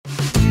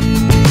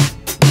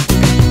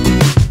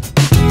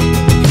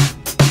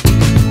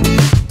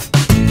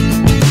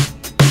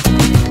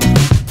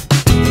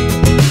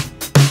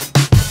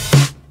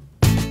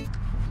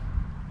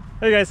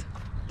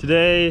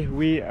Today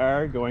we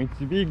are going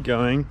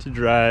to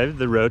drive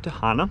the road to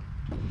Hana,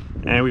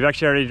 and we've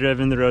actually already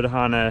driven the road to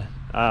Hana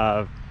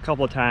a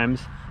couple of times,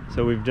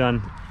 so we've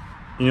done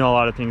a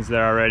lot of things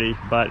there already,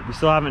 but we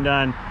still haven't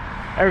done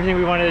everything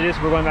we wanted to do,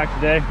 so we're going back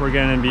today. We're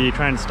going to be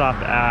trying to stop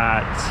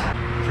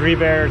at Three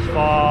Bears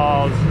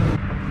Falls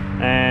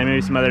and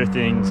maybe some other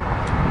things,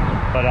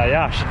 but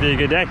yeah, should be a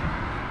good day.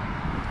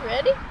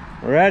 Ready?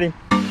 We're ready.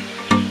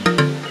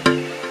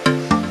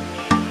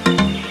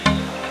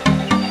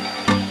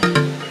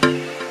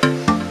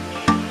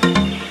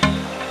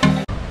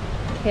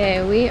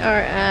 Okay, we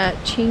are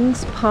at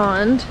Ching's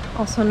Pond,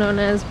 also known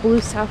as Blue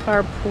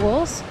Sapphire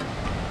Pools,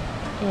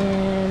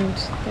 and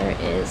there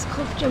is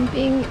cliff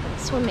jumping and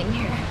swimming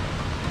here.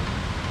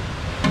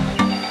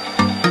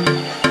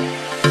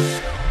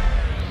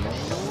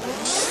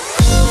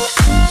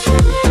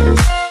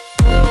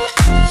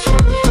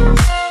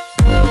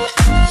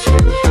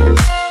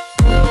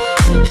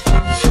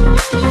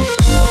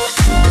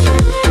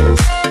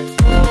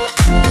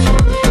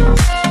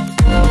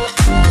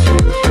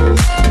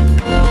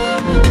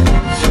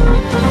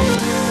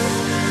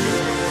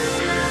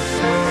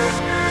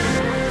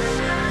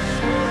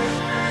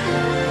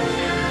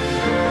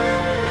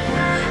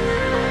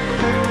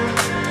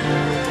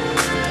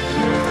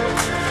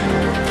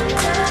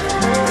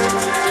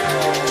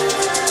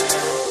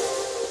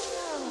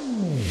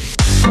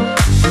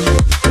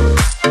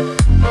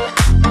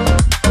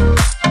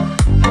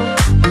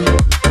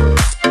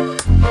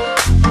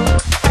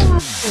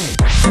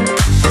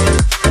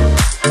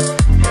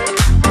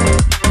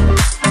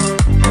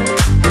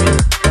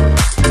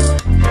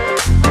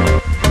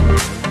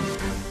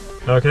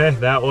 Okay,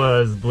 that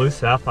was Blue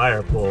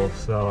Sapphire Pools,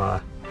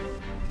 so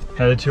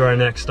headed to our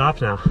next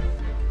stop now.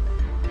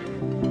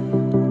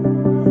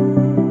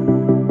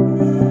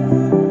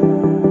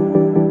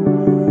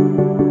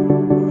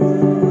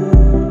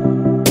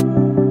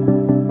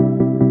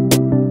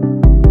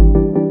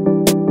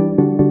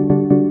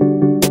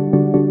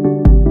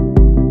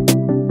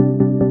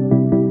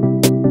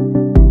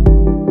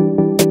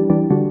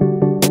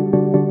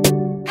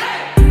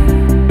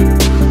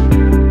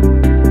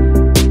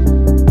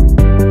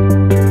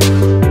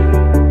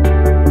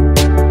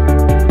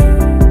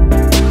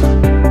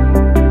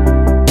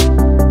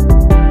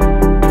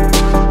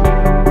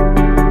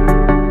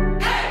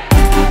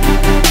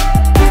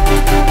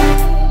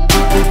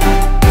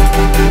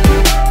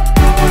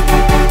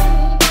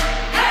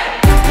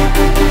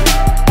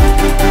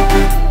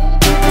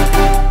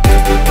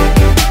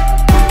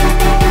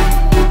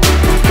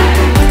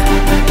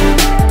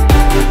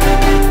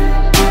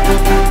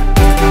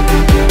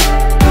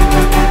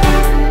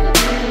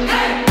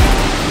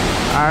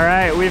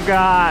 We've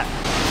got,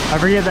 I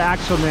forget the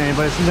actual name,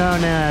 but it's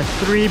known as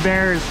Three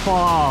Bears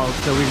Falls.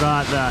 So we've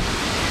got the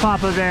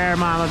Papa Bear,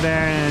 Mama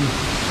Bear, and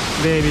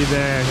Baby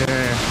Bear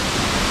here.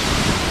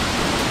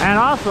 And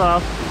also,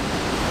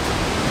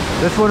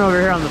 this one over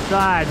here on the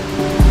side.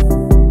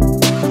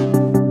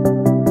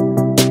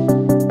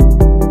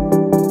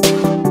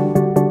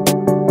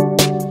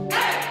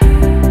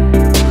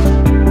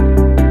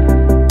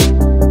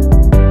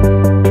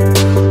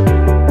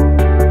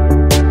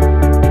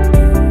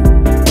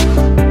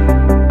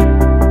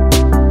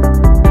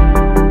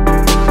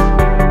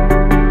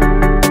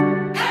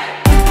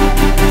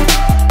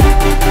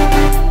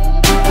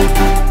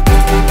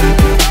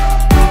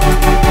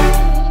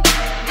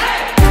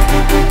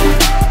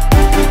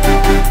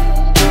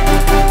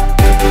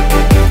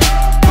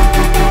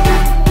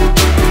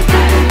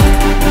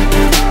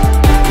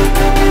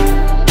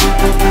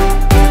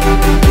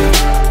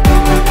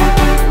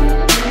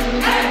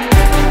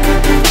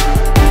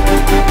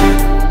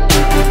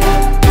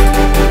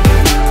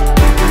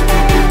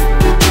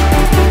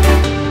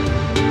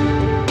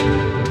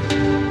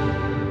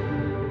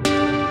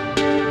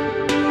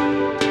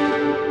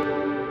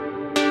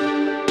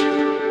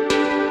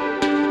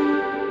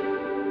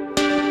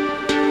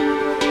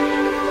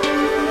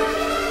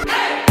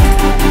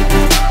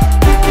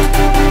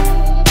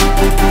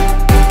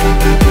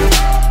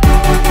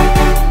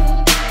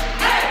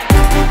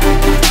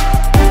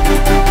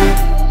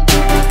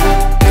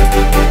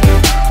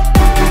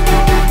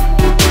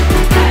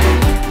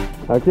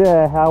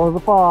 Okay, how was the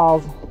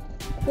falls?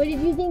 What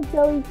did you think,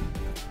 Zoe?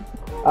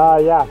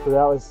 Yeah, so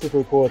that was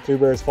super cool. Three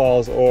Bears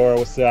Falls, or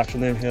what's the actual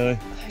name, Haley?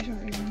 I don't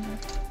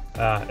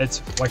remember.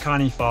 It's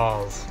Waikani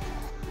Falls.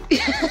 It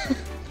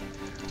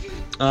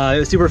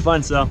was super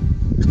fun, so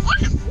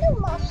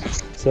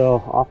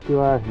off to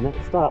our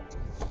next stop.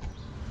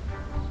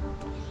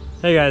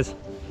 Hey guys,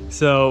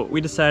 so we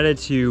decided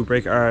to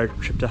break our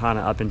trip to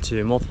Hana up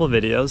into multiple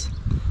videos.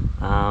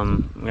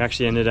 We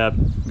actually ended up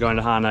going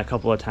to Hana a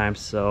couple of times,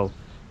 so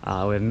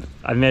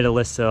I've made a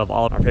list of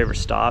all of our favorite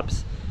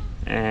stops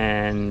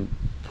and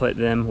put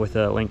them with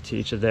a link to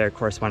each of their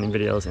corresponding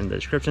videos in the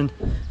description.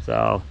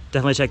 So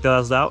definitely check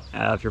those out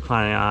if you're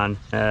planning on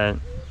a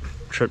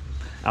trip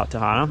out to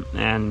Hana,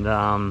 and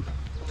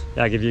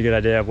yeah, give you a good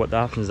idea of what the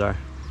options are.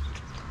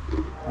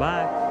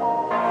 Bye.